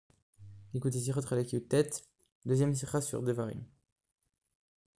Écoutez Sirot Chalek tête, deuxième sira sur Devarim.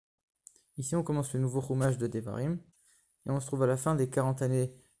 Ici on commence le nouveau Chumash de Devarim, et on se trouve à la fin des 40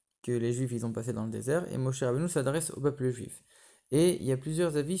 années que les Juifs ils ont passé dans le désert, et Moshe Rabbeinu s'adresse au peuple juif. Et il y a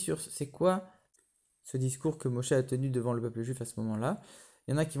plusieurs avis sur c'est quoi ce discours que Moshe a tenu devant le peuple juif à ce moment-là.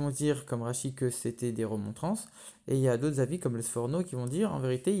 Il y en a qui vont dire, comme Rashi, que c'était des remontrances, et il y a d'autres avis, comme le Sforno, qui vont dire, en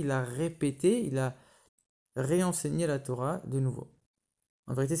vérité, il a répété, il a réenseigné la Torah de nouveau.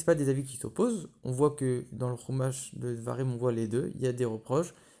 En vérité, ce pas des avis qui s'opposent. On voit que dans le Chumash de Devarim, on voit les deux. Il y a des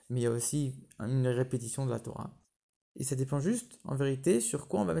reproches, mais il y a aussi une répétition de la Torah. Et ça dépend juste, en vérité, sur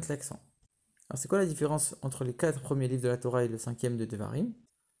quoi on va mettre l'accent. Alors, c'est quoi la différence entre les 4 premiers livres de la Torah et le 5e de Devarim?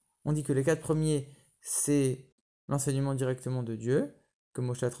 On dit que les 4 premiers, c'est l'enseignement directement de Dieu, que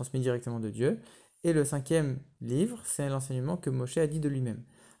Moshe a transmis directement de Dieu, et le 5e livre, c'est l'enseignement que Moshe a dit de lui-même.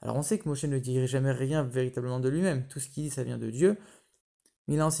 Alors, on sait que Moshe ne dit jamais rien véritablement de lui-même. Tout ce qu'il dit, ça vient de Dieu.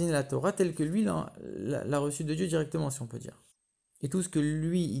 Mais il a enseigné la Torah telle que lui l'a reçue de Dieu directement, si on peut dire. Et tout ce que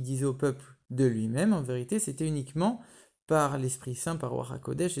lui, il disait au peuple de lui-même, en vérité, c'était uniquement par l'Esprit Saint, par Ruach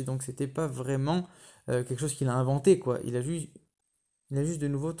HaKodesh, et donc c'était pas vraiment quelque chose qu'il a inventé, quoi. Il a juste de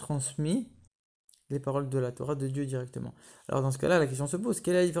nouveau transmis les paroles de la Torah de Dieu directement. Alors dans ce cas-là, la question se pose,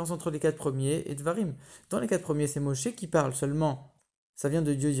 quelle est la différence entre les 4 premiers et Devarim? Dans les 4 premiers, c'est Moshe qui parle seulement, ça vient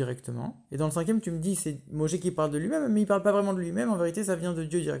de Dieu directement. Et dans le 5e, tu me dis, c'est Moshe qui parle de lui-même, mais il parle pas vraiment de lui-même, en vérité, ça vient de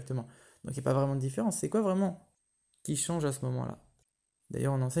Dieu directement. Donc il n'y a pas vraiment de différence. C'est quoi vraiment qui change à ce moment-là?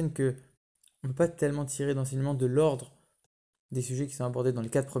 D'ailleurs, on enseigne que on ne peut pas tellement tirer d'enseignement de l'ordre des sujets qui sont abordés dans les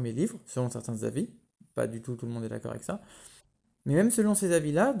 4 premiers livres, selon certains avis. Pas du tout, tout le monde est d'accord avec ça. Mais même selon ces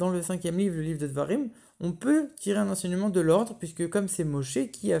avis-là, dans le 5e livre, le livre de Devarim, on peut tirer un enseignement de l'ordre, puisque comme c'est Moshe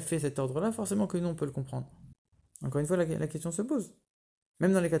qui a fait cet ordre-là, forcément que nous, on peut le comprendre. Encore une fois, la question se pose.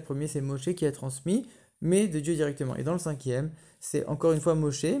 Même dans les 4 premiers, c'est Moshe qui a transmis, mais de Dieu directement. Et dans le 5e, c'est encore une fois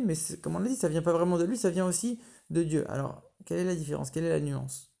Moshe, mais comme on l'a dit, ça vient pas vraiment de lui, ça vient aussi de Dieu. Alors, quelle est la différence? Quelle est la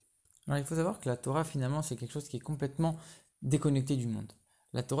nuance? Alors, il faut savoir que la Torah, finalement, c'est quelque chose qui est complètement déconnecté du monde.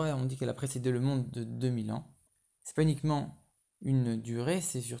 La Torah, on dit qu'elle a précédé le monde de 2000 ans. C'est pas uniquement une durée,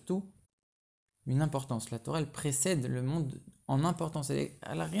 c'est surtout une importance. La Torah, elle précède le monde en importance. Elle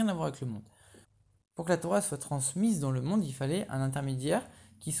n'a rien à voir avec le monde. Pour que la Torah soit transmise dans le monde, il fallait un intermédiaire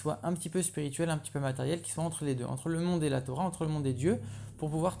qui soit un petit peu spirituel, un petit peu matériel, qui soit entre les deux, entre le monde et la Torah, entre le monde et Dieu,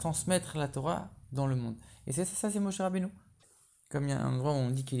 pour pouvoir transmettre la Torah dans le monde. Et ça c'est Moshe Rabbeinu. Comme il y a un endroit où on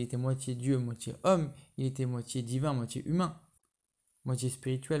dit qu'il était moitié Dieu, moitié homme, il était moitié divin, moitié humain, moitié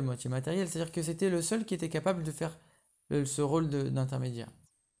spirituel, moitié matériel. C'est-à-dire que c'était le seul qui était capable de faire ce rôle d'intermédiaire.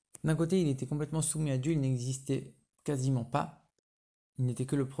 D'un côté, il était complètement soumis à Dieu, il n'existait quasiment pas. Il n'était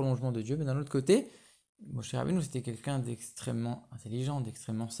que le prolongement de Dieu. Mais d'un autre côté, Moshe Rabbeinu, c'était quelqu'un d'extrêmement intelligent,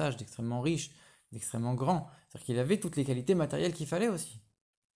 d'extrêmement sage, d'extrêmement riche, d'extrêmement grand. C'est-à-dire qu'il avait toutes les qualités matérielles qu'il fallait aussi.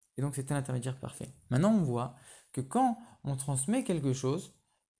 Et donc c'était l'intermédiaire parfait. Maintenant, on voit que quand on transmet quelque chose,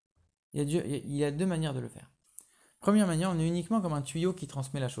 il y a deux manières de le faire. Première manière, on est uniquement comme un tuyau qui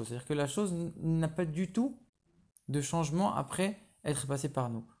transmet la chose. C'est-à-dire que la chose n'a pas du tout de changement après être passée par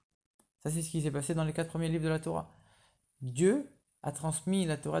nous. Ça, c'est ce qui s'est passé dans les 4 premiers livres de la Torah. Dieu a transmis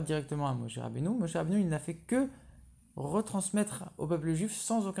la Torah directement à Moshe Rabbeinu. Moshe Rabbeinu, il n'a fait que retransmettre au peuple juif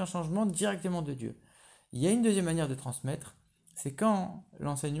sans aucun changement directement de Dieu. Il y a une deuxième manière de transmettre, c'est quand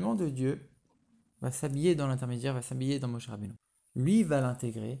l'enseignement de Dieu va s'habiller dans l'intermédiaire, va s'habiller dans Moshe Rabbeinu. Lui va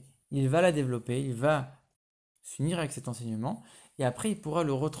l'intégrer, il va la développer, il va s'unir avec cet enseignement, et après il pourra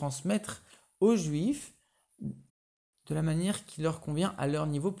le retransmettre aux juifs de la manière qui leur convient à leur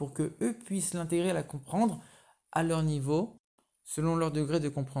niveau pour que eux puissent l'intégrer, la comprendre à leur niveau, selon leur degré de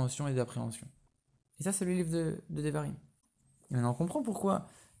compréhension et d'appréhension. Et ça, c'est le livre de Devarim. Et maintenant, on comprend pourquoi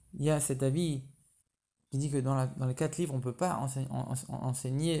il y a cet avis qui dit que dans les 4 livres, on ne peut pas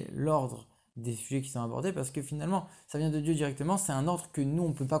enseigner l'ordre des sujets qui sont abordés, parce que finalement, ça vient de Dieu directement, c'est un ordre que nous, on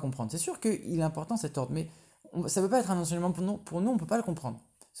ne peut pas comprendre. C'est sûr qu'il est important cet ordre, mais ça ne peut pas être un enseignement pour nous, on ne peut pas le comprendre,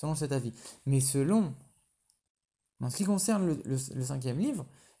 selon cet avis. Mais en ce qui concerne le 5e livre,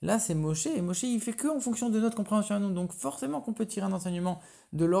 là c'est Moshe, et Moshe il fait que en fonction de notre compréhension à nous, donc forcément qu'on peut tirer un enseignement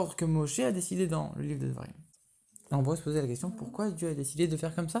de l'ordre que Moshe a décidé dans le livre de Devarim. On pourrait se poser la question, pourquoi Dieu a décidé de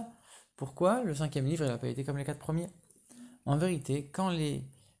faire comme ça? Pourquoi le 5e livre n'a pas été comme les 4 premiers? En vérité, quand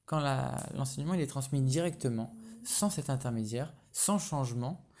l'enseignement il est transmis directement, sans cet intermédiaire, sans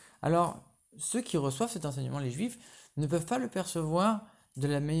changement, alors ceux qui reçoivent cet enseignement, les juifs, ne peuvent pas le percevoir de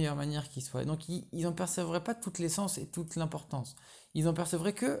la meilleure manière qui soit. Donc ils n'en percevraient pas toute l'essence et toute l'importance. Ils n'en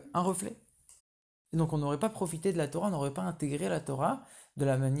percevraient qu'un reflet. Et donc on n'aurait pas profité de la Torah, on n'aurait pas intégré la Torah de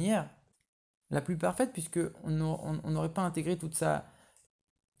la manière la plus parfaite, puisque on n'aurait pas intégré toute sa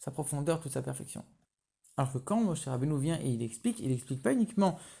profondeur, toute sa perfection. Alors que quand Moshe Rabbeinu vient et il explique pas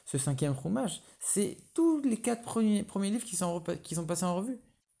uniquement ce cinquième Chumash, c'est tous les 4 premiers livres qui sont passés en revue.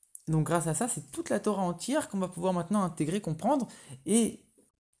 Donc grâce à ça, c'est toute la Torah entière qu'on va pouvoir maintenant intégrer, comprendre, et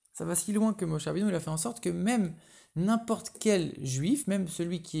ça va si loin que Moshe Rabbeinu il a fait en sorte que même n'importe quel juif, même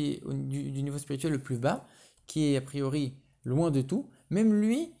celui qui est du niveau spirituel le plus bas, qui est a priori loin de tout, même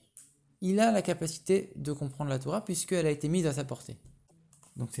lui, il a la capacité de comprendre la Torah puisqu'elle a été mise à sa portée.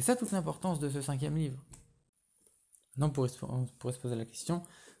 Donc c'est ça toute l'importance de ce cinquième livre. Maintenant, on pourrait se poser la question,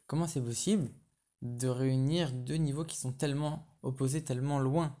 comment c'est possible de réunir deux niveaux qui sont tellement opposés, tellement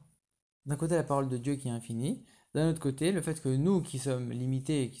loin? D'un côté, la parole de Dieu qui est infinie, d'un autre côté, le fait que nous, qui sommes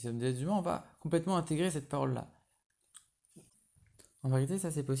limités et qui sommes des êtres humains, on va complètement intégrer cette parole-là. En vérité,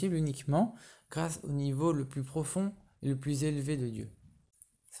 ça c'est possible uniquement grâce au niveau le plus profond et le plus élevé de Dieu.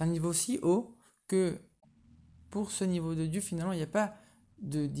 C'est un niveau si haut que pour ce niveau de Dieu, finalement, il n'y a pas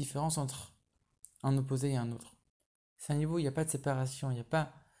de différence entre un opposé et un autre. C'est un niveau où il n'y a pas de séparation, il n'y a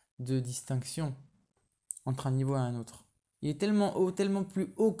pas de distinction entre un niveau et un autre. Il est tellement haut, tellement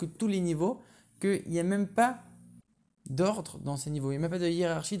plus haut que tous les niveaux, qu'il n'y a même pas d'ordre dans ces niveaux. Il n'y a même pas de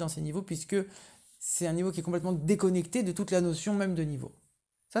hiérarchie dans ces niveaux, puisque c'est un niveau qui est complètement déconnecté de toute la notion même de niveau.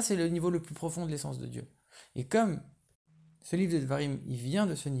 Ça, c'est le niveau le plus profond de l'essence de Dieu. Et comme ce livre de Devarim, il vient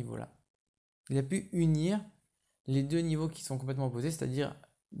de ce niveau-là, il a pu unir les deux niveaux qui sont complètement opposés, c'est-à-dire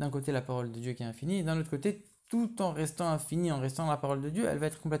d'un côté la parole de Dieu qui est infinie, et d'un autre côté, tout en restant infinie, en restant dans la parole de Dieu, elle va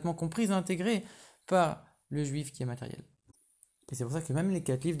être complètement comprise et intégrée par le juif qui est matériel. Et c'est pour ça que même les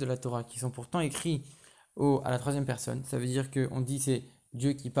 4 livres de la Torah, qui sont pourtant écrits à la troisième personne, ça veut dire qu'on dit c'est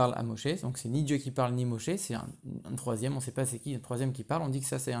Dieu qui parle à Moshe, donc c'est ni Dieu qui parle ni Moshe, c'est un troisième, on ne sait pas c'est qui, un troisième qui parle, on dit que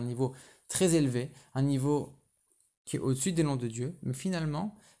ça c'est un niveau très élevé, un niveau qui est au-dessus des noms de Dieu, mais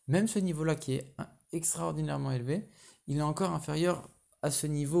finalement, même ce niveau-là qui est extraordinairement élevé, il est encore inférieur à ce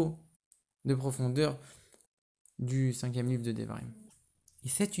niveau de profondeur du cinquième livre de Devarim. Et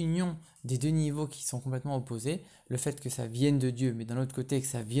cette union des deux niveaux qui sont complètement opposés, le fait que ça vienne de Dieu, mais d'un autre côté que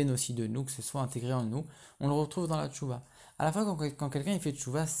ça vienne aussi de nous, que ce soit intégré en nous, on le retrouve dans la tchouva. À la fois, quand quelqu'un il fait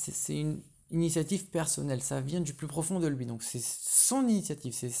tchouva, c'est une initiative personnelle, ça vient du plus profond de lui, donc c'est son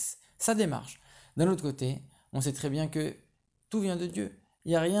initiative, c'est sa démarche. D'un autre côté, on sait très bien que tout vient de Dieu. Il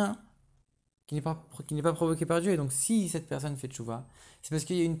n'y a rien qui n'est pas provoqué par Dieu. Et donc si cette personne fait tchouva, c'est parce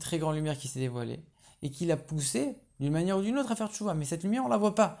qu'il y a une très grande lumière qui s'est dévoilée et qui l'a poussé d'une manière ou d'une autre à faire tchouva. Mais cette lumière, on ne la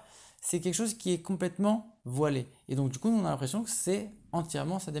voit pas. C'est quelque chose qui est complètement voilé. Et donc du coup, on a l'impression que c'est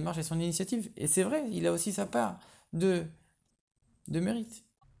entièrement sa démarche et son initiative. Et c'est vrai, il a aussi sa part de mérite.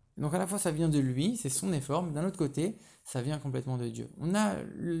 Donc à la fois ça vient de lui, c'est son effort, mais d'un autre côté, ça vient complètement de Dieu. On a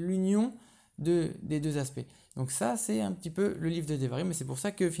l'union des deux aspects. Donc ça, c'est un petit peu le livre de Devarim, mais c'est pour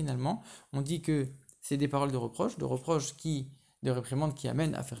ça que finalement, on dit que c'est des paroles de reproche de réprimande qui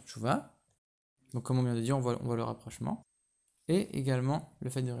amènent à faire tchouva. Donc comme on vient de dire, on voit le rapprochement. Et également le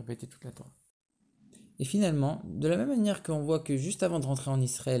fait de répéter toute la Torah. Et finalement, de la même manière qu'on voit que juste avant de rentrer en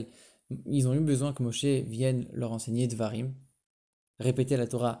Israël, ils ont eu besoin que Moshe vienne leur enseigner Devarim, répéter la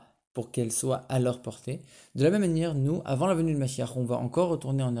Torah pour qu'elle soit à leur portée. De la même manière, nous, avant la venue de Mashiach, on va encore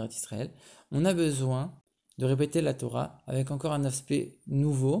retourner en Eretz Israël. On a besoin de répéter la Torah avec encore un aspect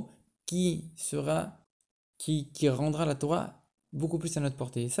nouveau qui rendra la Torah beaucoup plus à notre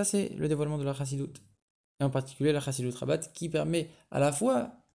portée. Et ça, c'est le dévoilement de la Chassidoute. Et en particulier la Chassidoute Rabat, qui permet à la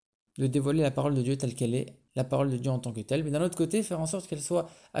fois de dévoiler la parole de Dieu telle qu'elle est, la parole de Dieu en tant que telle, mais d'un autre côté, faire en sorte qu'elle soit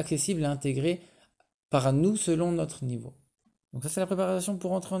accessible et intégrée par nous selon notre niveau. Donc ça, c'est la préparation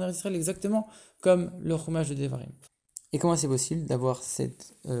pour entrer en Israël, exactement comme le Chumash de Devarim. Et comment c'est possible d'avoir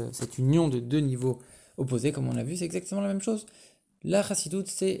cette union de deux niveaux opposés, comme on a vu, c'est exactement la même chose. La Chassidoute,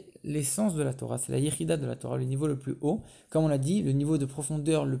 c'est l'essence de la Torah, c'est la Yechida de la Torah, le niveau le plus haut. Comme on l'a dit, le niveau de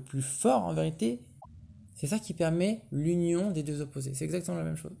profondeur le plus fort, en vérité, c'est ça qui permet l'union des deux opposés. C'est exactement la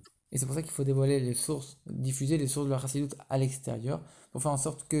même chose. Et c'est pour ça qu'il faut dévoiler les sources, diffuser les sources de la Chassidoute à l'extérieur, pour faire en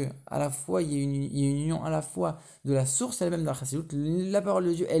sorte que à la fois il y ait une union à la fois de la source elle-même de la Chassidoute, la parole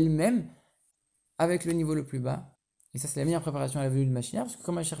de Dieu elle-même, avec le niveau le plus bas. Et ça, c'est la meilleure préparation à la venue de Mashiach, parce que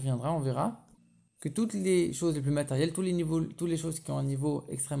quand Mashiach viendra, on verra que toutes les choses les plus matérielles, tous les niveaux, toutes les choses qui ont un niveau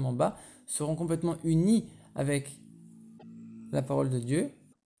extrêmement bas, seront complètement unies avec la parole de Dieu.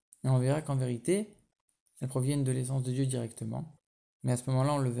 Et on verra qu'en vérité, elles proviennent de l'essence de Dieu directement. Mais à ce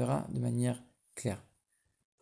moment-là, on le verra de manière claire.